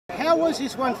How was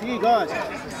this one for you guys?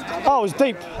 Oh, it was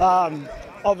deep.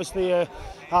 Obviously,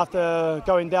 after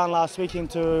going down last week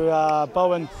into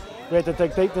Bowen, we had to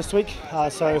dig deep this week.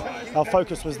 So our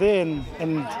focus was there,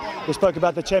 and we spoke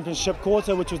about the championship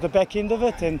quarter, which was the back end of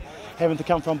it, and having to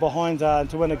come from behind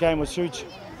to win a game was huge.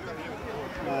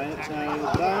 Right,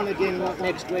 so Bowen again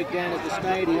next week down at the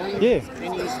stadium. Yeah.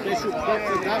 Any special prep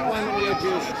for that one, or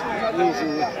just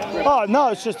usual prep? Oh no,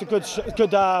 it's just a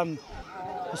good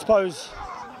I suppose,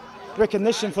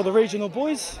 recognition for the regional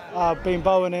boys. Being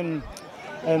Bowen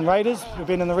and Raiders, we've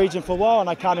been in the region for a while, and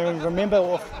I can't even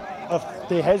remember if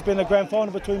there has been a grand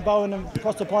final between Bowen and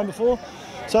Proserpine before.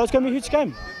 So it's going to be a huge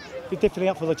game. We're definitely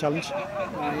up for the challenge.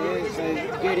 Yeah,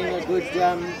 so getting a good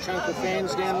chunk of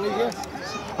fans down with you?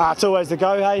 It's always the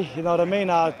go, hey, you know what I mean?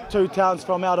 2 towns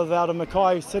from out of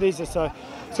Mackay cities, so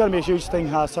it's going to be a huge thing.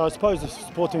 So I suppose the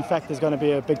sporting factor is going to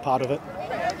be a big part of it.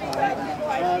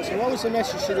 So what was the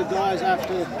message to the guys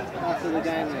after the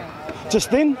game there? Just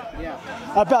then? Yeah.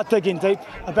 About digging deep,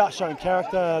 about showing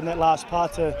character in that last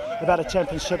part, about a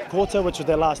championship quarter, which was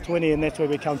their last 20, and that's where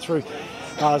we come through.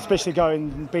 Especially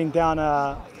being down,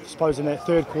 I suppose, in that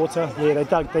third quarter. Yeah, they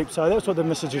dug deep, so that's what the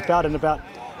message is about, and about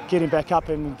getting back up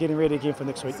and getting ready again for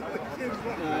next week.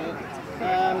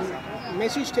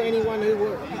 Message to anyone who's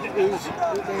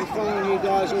been following you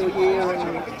guys all year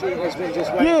and has been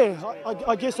just waiting? Yeah,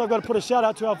 I guess I've got to put a shout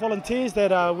out to our volunteers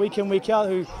that week in, week out,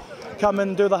 who come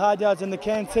and do the hard yards in the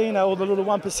canteen, all the little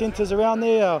 1%ers around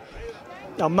there,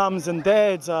 our mums and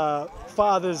dads,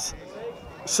 fathers,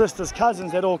 sisters,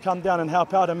 cousins that all come down and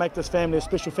help out and make this family a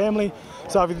special family.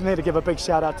 So we need to give a big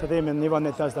shout out to them and everyone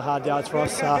that does the hard yards for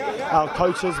us, our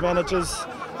coaches, managers,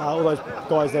 all those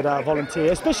guys that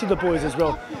volunteer, especially the boys as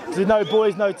well. There's no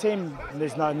boys, no team,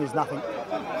 there's nothing.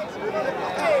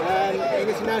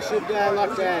 Anything else you'd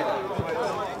like to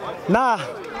add? Nah,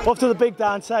 off to the big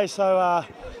dance, eh? So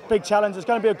big challenge. It's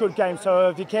going to be a good game. So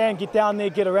if you can, get down there,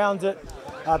 get around it.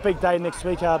 Big day next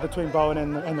week between Bowen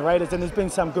and the Raiders, and there's been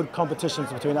some good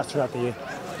competitions between us throughout the year.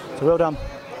 So well done.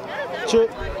 Cheers.